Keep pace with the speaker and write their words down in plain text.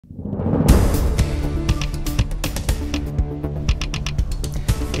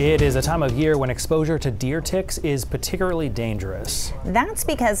It is a time of year when exposure to deer ticks is particularly dangerous. That's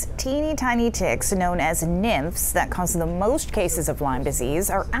because teeny tiny ticks known as nymphs that cause the most cases of Lyme disease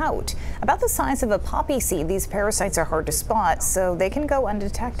are out. About the size of a poppy seed, these parasites are hard to spot, so they can go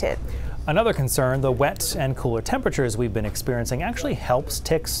undetected. Another concern, the wet and cooler temperatures we've been experiencing actually helps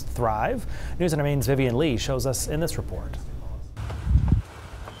ticks thrive. News and Main's Vivian Lee shows us in this report.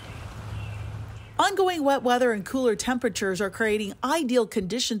 Ongoing wet weather and cooler temperatures are creating ideal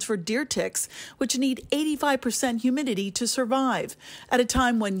conditions for deer ticks, which need 85% humidity to survive, at a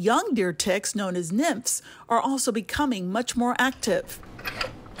time when young deer ticks, known as nymphs, are also becoming much more active.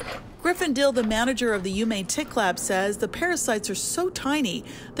 Griffin Dill, the manager of the UMaine Tick Lab, says the parasites are so tiny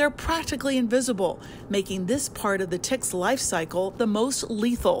they're practically invisible, making this part of the tick's life cycle the most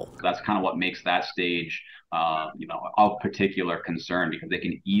lethal. That's kind of what makes that stage of particular concern, because they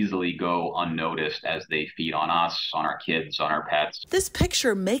can easily go unnoticed as they feed on us, on our kids, on our pets. This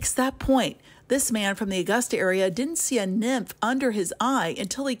picture makes that point. This man from the Augusta area didn't see a nymph under his eye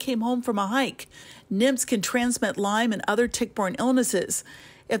until he came home from a hike. Nymphs can transmit Lyme and other tick-borne illnesses.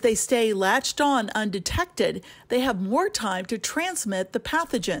 If they stay latched on undetected, they have more time to transmit the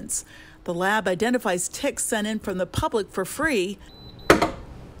pathogens. The lab identifies ticks sent in from the public for free.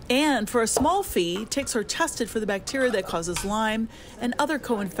 And for a small fee, ticks are tested for the bacteria that causes Lyme and other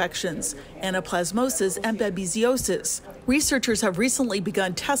co-infections, anaplasmosis and babesiosis. Researchers have recently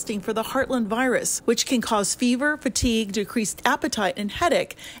begun testing for the Heartland virus, which can cause fever, fatigue, decreased appetite, and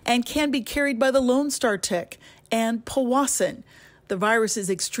headache, and can be carried by the Lone Star tick and Powassan. The virus is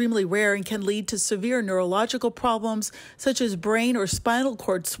extremely rare and can lead to severe neurological problems such as brain or spinal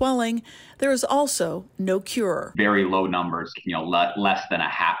cord swelling. There is also no cure. Very low numbers, less than a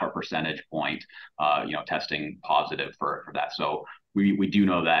half a percentage point, testing positive for that. So we do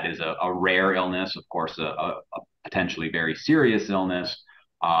know that is a rare illness, of course, a potentially very serious illness,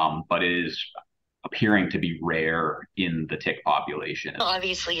 but it is appearing to be rare in the tick population.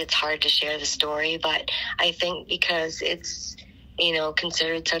 Obviously, it's hard to share the story, but I think because it's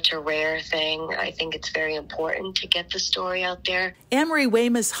considered such a rare thing, I think it's very important to get the story out there. Anne-Marie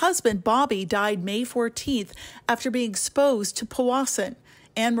Weymouth's husband, Bobby, died May 14th after being exposed to Powassan.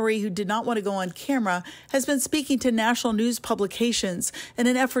 Anne-Marie, who did not want to go on camera, has been speaking to national news publications in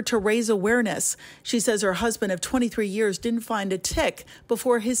an effort to raise awareness. She says her husband of 23 years didn't find a tick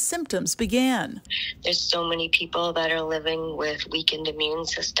before his symptoms began. There's so many people that are living with weakened immune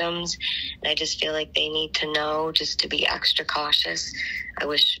systems, and I just feel like they need to know just to be extra cautious. I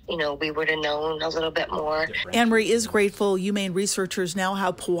wish, we would have known a little bit more. Anne-Marie is grateful UMaine researchers now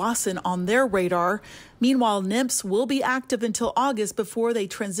have Powassan on their radar. Meanwhile, nymphs will be active until August before they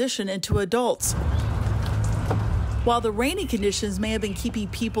transition into adults. While the rainy conditions may have been keeping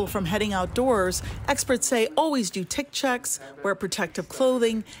people from heading outdoors, experts say always do tick checks, wear protective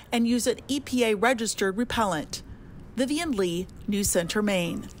clothing, and use an EPA-registered repellent. Vivian Lee, News Center,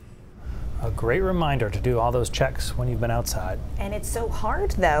 Maine. A great reminder to do all those checks when you've been outside. And it's so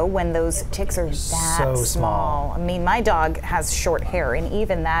hard, though, when those ticks are that so small. I mean, my dog has short hair, and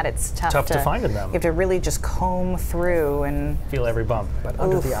even that, it's tough to find in them. You have to really just comb through and feel every bump, but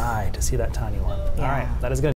under the eye to see that tiny one. Yeah. All right, that is good.